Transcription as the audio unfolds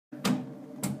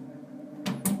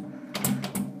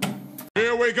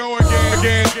Here we go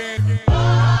again.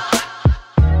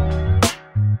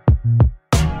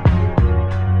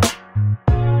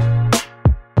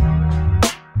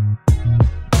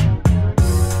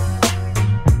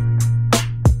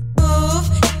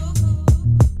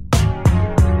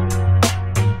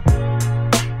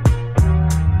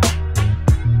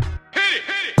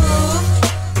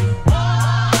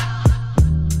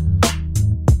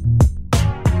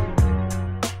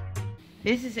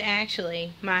 This is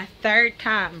actually my third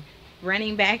time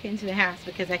running back into the house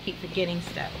because I keep forgetting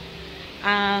stuff.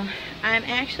 I'm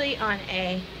actually on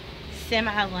a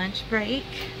semi-lunch break,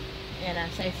 and I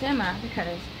say semi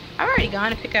because I've already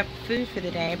gone to pick up food for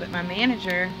the day, but my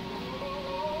manager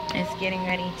is getting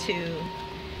ready to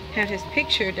have his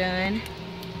picture done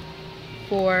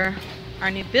for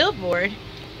our new billboard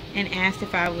and asked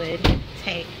if I would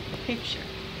take a picture.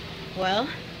 Well,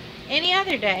 any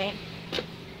other day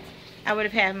I would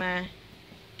have had my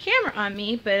camera on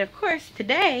me, but of course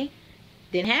today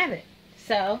didn't have it,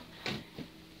 so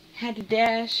had to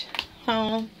dash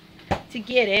home to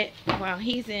get it while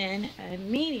he's in a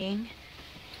meeting,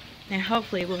 and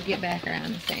hopefully we'll get back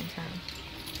around the same time.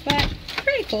 But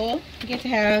pretty cool. I get to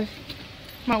have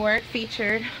my work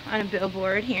featured on a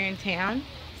billboard here in town,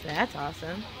 so that's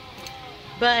awesome.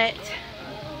 But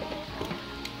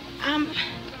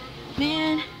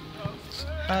man,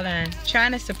 hold on,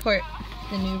 trying to support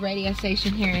the new radio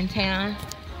station here in town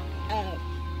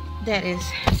that is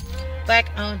black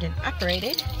owned and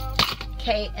operated.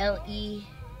 KLE, I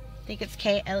think it's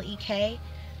KLEK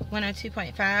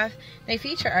 102.5. They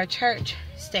feature our church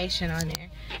station on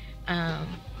there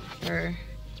for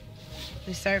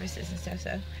the services and stuff,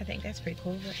 so I think that's pretty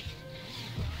cool. But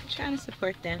I'm trying to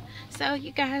support them. So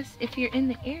you guys, if you're in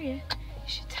the area, you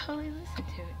should totally listen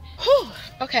to it. Whew,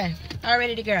 okay, all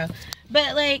ready to go.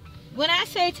 But like, when I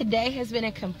say today has been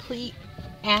a complete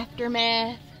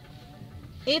aftermath,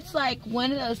 it's like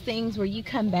one of those things where you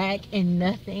come back and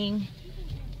nothing,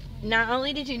 not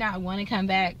only did you not want to come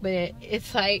back, but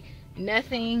it's like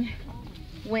nothing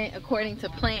went according to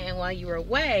plan while you were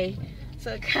away,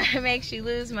 so it kind of makes you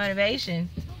lose motivation.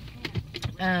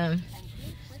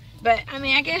 But I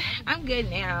mean, I guess I'm good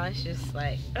now. It's just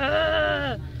like,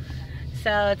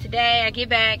 so today I get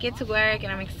back, get to work,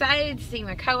 and I'm excited to see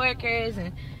my coworkers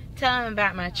and tell them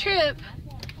about my trip.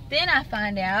 Then I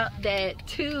find out that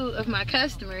 2 of my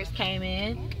customers came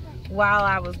in while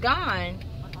I was gone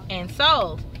and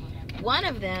sold. One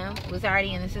of them was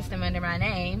already in the system under my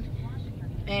name,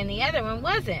 and the other one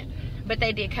wasn't, but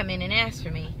they did come in and ask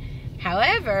for me.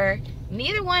 However,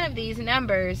 neither one of these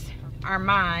numbers are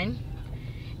mine,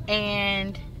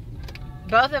 and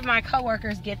both of my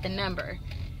coworkers get the number.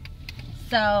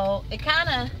 So it kind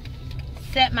of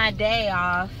set my day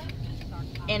off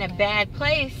in a bad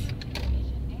place,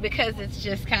 because it's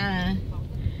just kind of,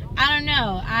 I don't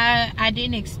know, I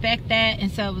didn't expect that,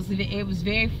 and so it was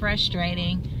very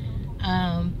frustrating,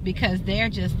 because they're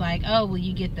just like, oh well,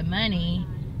 you get the money,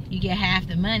 you get half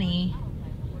the money,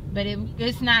 but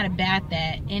it's not about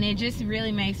that, and it just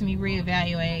really makes me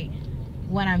reevaluate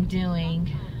what I'm doing.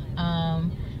 I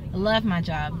love my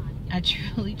job, I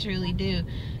truly do.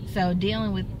 So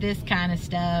dealing with this kind of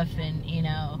stuff, and you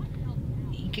know,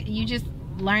 you just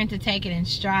learn to take it in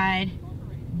stride,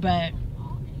 but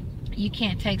you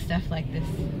can't take stuff like this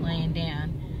laying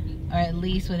down, or at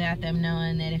least without them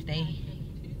knowing that if they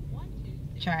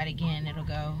try it again, it'll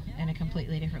go in a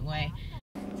completely different way.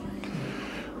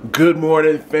 Good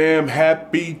morning, fam.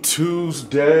 Happy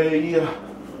Tuesday.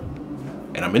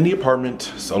 And I'm in the apartment,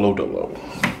 solo dolo.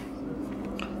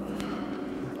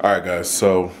 Alright guys,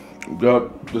 so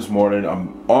this morning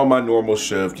I'm on my normal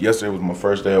shift. Yesterday was my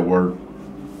first day at work,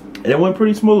 and it went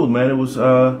pretty smooth, man. It was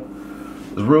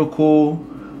real cool.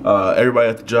 Everybody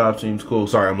at the job seems cool.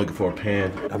 Sorry, I'm looking for a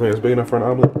pan. I think it's big enough for an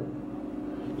omelet.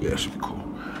 Yeah, it should be cool.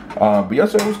 But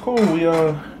yesterday was cool. We you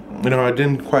know, I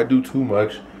didn't quite do too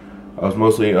much. I was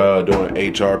mostly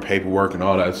doing HR paperwork and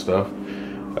all that stuff.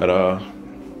 But I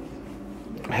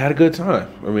had a good time.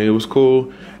 I mean, it was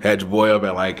cool. Had your boy up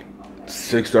at like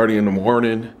 6:30 in the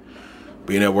morning,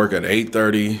 being at work at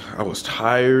 8:30. I was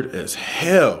tired as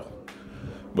hell,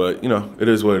 but you know, it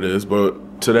is what it is.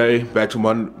 But today, back to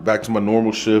my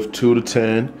normal shift, 2 to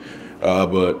 10.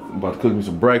 But I'm about to cook me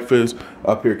some breakfast.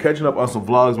 Up here catching up on some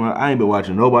vlogs, man. I ain't been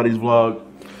watching nobody's vlog.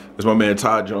 It's my man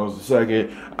Todd Jones II.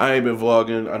 I ain't been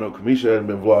vlogging. I know Kamesha hasn't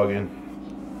been vlogging,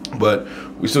 but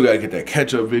we still gotta get that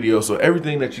catch-up video. So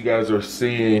everything that you guys are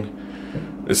seeing,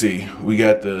 let's see, we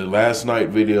got the last night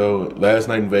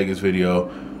in Vegas video.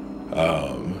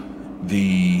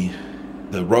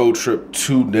 The road trip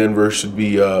to Denver should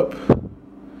be up,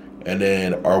 and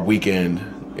then our weekend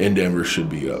in Denver should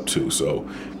be up too. So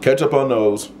catch up on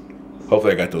those.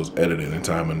 Hopefully I got those edited in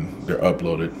time and they're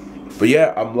uploaded. But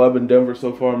yeah, I'm loving Denver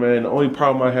so far, man. The only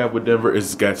problem I have with Denver is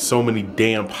it's got so many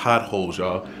damn potholes,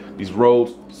 y'all. These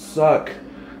roads suck.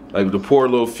 Like the poor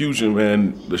little Fusion,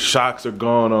 man, the shocks are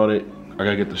gone on it. I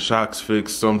gotta get the shocks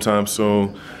fixed sometime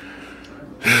soon.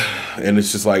 And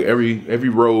it's just like every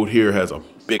road here has a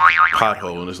big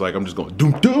pothole, and it's like I'm just going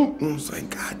doom doom. And it's like,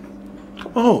 God,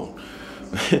 come on.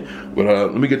 But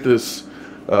let me get this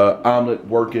omelet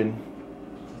working.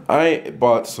 I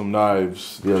bought some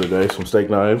knives the other day, some steak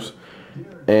knives,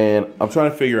 and I'm trying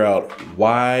to figure out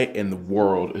why in the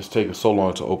world it's taking so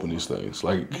long to open these things.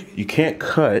 Like, you can't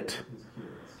cut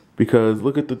because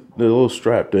look at the little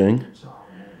strap thing.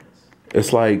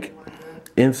 It's like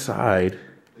inside.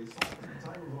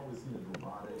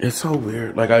 It's so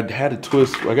weird. Like, I had to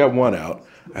twist, I got one out.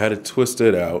 I had to twist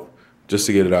it out just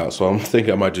to get it out. So I'm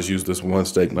thinking I might just use this one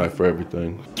steak knife for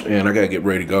everything. And I gotta get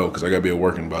ready to go because I gotta be at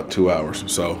work in about 2 hours.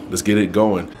 So let's get it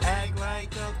going. Act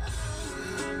like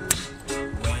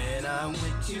when I'm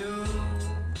with you,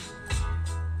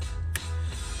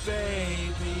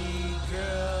 baby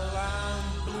girl, I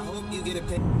hope you get a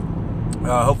pic.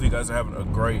 Hopefully you guys are having a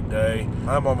great day.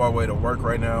 I'm on my way to work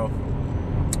right now,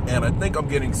 and I think I'm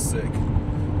getting sick.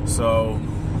 So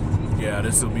yeah,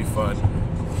 this will be fun.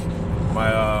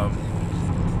 My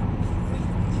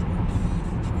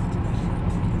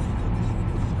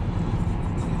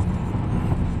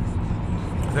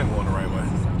I think I'm going the right way.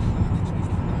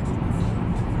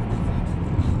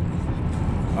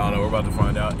 I don't know, we're about to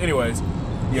find out. Anyways,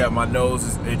 yeah, my nose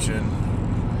is itching.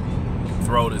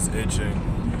 Throat is itching.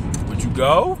 Would you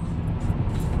go?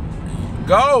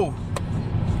 Go!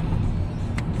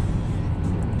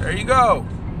 There you go.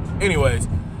 Anyways,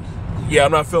 yeah,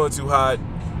 I'm not feeling too hot.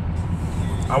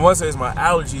 I want to say it's my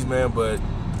allergies, man, but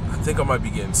I think I might be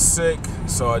getting sick.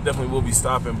 So I definitely will be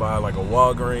stopping by like a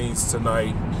Walgreens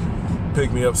tonight.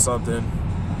 Pick me up something.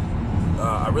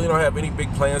 I really don't have any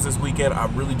big plans this weekend. I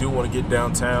really do want to get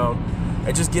downtown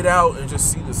and just get out and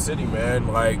just see the city, man.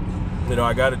 Like, you know,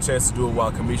 I got a chance to do it while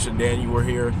Kamesha and Dan, you were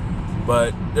here,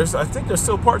 but I think there's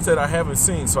still parts that I haven't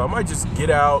seen, so I might just get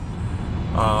out,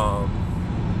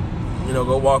 you know,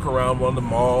 go walk around one of the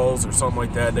malls or something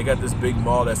like that. They got this big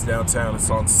mall that's downtown. It's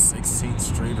on 16th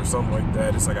Street or something like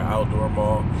that. It's like an outdoor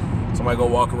mall. So I might go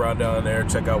walk around down there,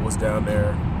 check out what's down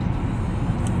there.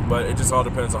 But it just all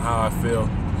depends on how I feel.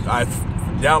 I've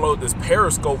downloaded this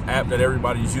Periscope app that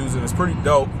everybody's using. It's pretty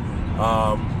dope.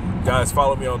 Guys,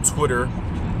 follow me on Twitter.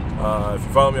 If you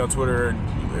follow me on Twitter,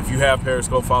 if you have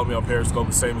Periscope, follow me on Periscope.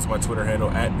 The same as my Twitter handle,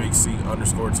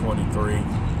 @BigC_23.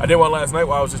 I did one last night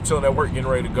while I was just chilling at work, getting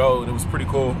ready to go, and it was pretty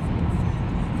cool.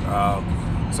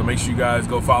 So make sure you guys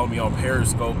go follow me on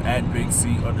Periscope,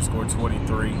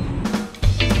 @BigC_23.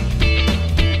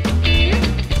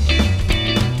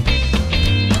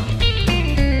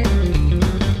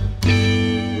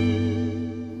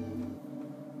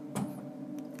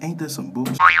 Ain't this some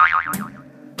bullshit?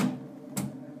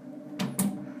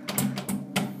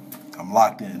 I'm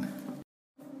locked in.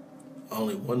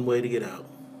 Only one way to get out.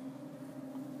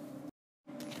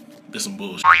 This some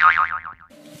bullshit.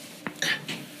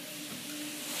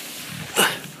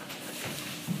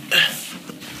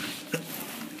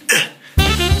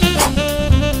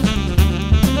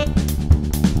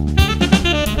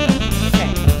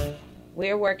 Okay,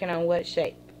 we're working on what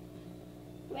shape?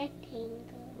 Rectangle.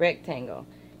 Rectangle.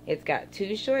 It's got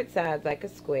two short sides like a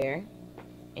square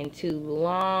and two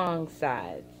long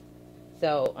sides.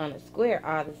 So on a square,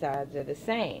 all the sides are the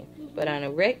same. But on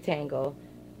a rectangle,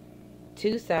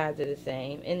 two sides are the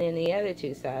same, and then the other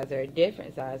two sides are a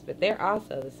different size, but they're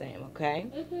also the same, okay?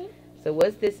 So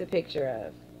what's this a picture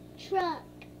of? Truck.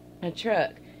 A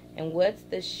truck. And what's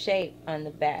the shape on the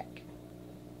back?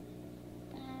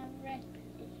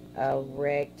 A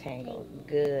rectangle.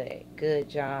 Good. Good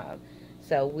job.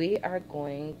 So we are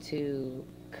going to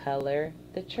color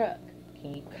the truck.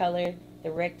 Can you color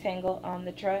the rectangle on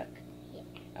the truck? Yeah.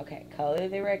 Okay, color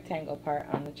the rectangle part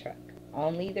on the truck.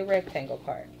 Only the rectangle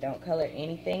part. Don't color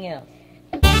anything else.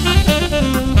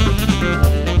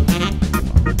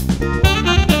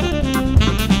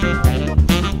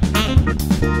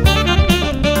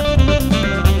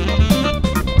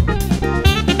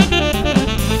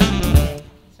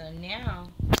 So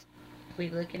now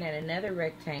we're looking at another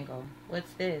rectangle.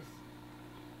 What's this?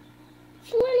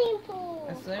 Swimming pool.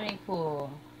 A swimming pool.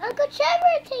 Uncle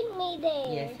Trevor took me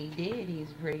there. Yes, he did.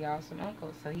 He's a pretty awesome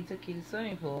uncle. So he took you to the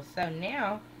swimming pool. So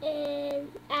now,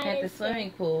 And at the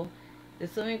swimming pool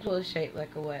is shaped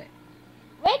like a what?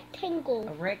 rectangle.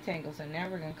 A rectangle. So now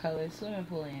we're going to color the swimming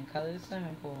pool in. Color the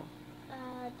swimming pool.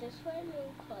 this one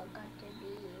got to be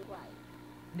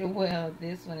white. Well,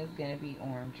 this one is going to be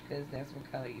orange because that's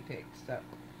what color you picked. So,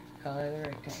 color the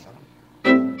rectangle.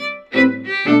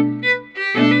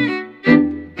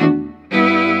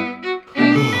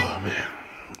 Oh, man.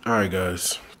 Alright,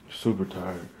 guys. Super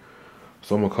tired.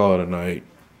 So I'm going to call it a night.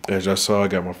 As y'all saw, I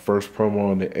got my first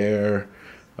promo on the air.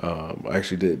 I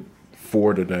actually did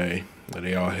 4 today, and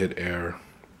they all hit air.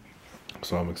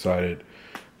 So I'm excited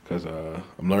because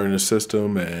I'm learning the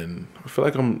system, and I feel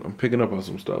like I'm picking up on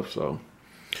some stuff. So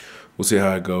we'll see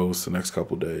how it goes the next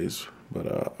couple days.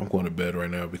 But I'm going to bed right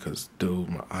now because, dude,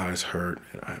 my eyes hurt,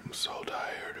 and I'm so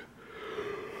tired.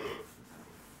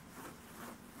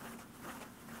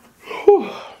 Whew.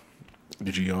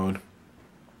 Did you yawn?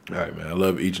 All right, man. I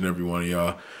love each and every one of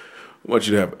y'all. I want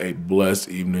you to have a blessed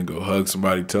evening. Go hug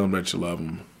somebody. Tell them that you love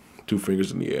them. 2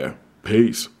 fingers in the air.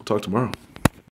 Peace. We'll talk tomorrow.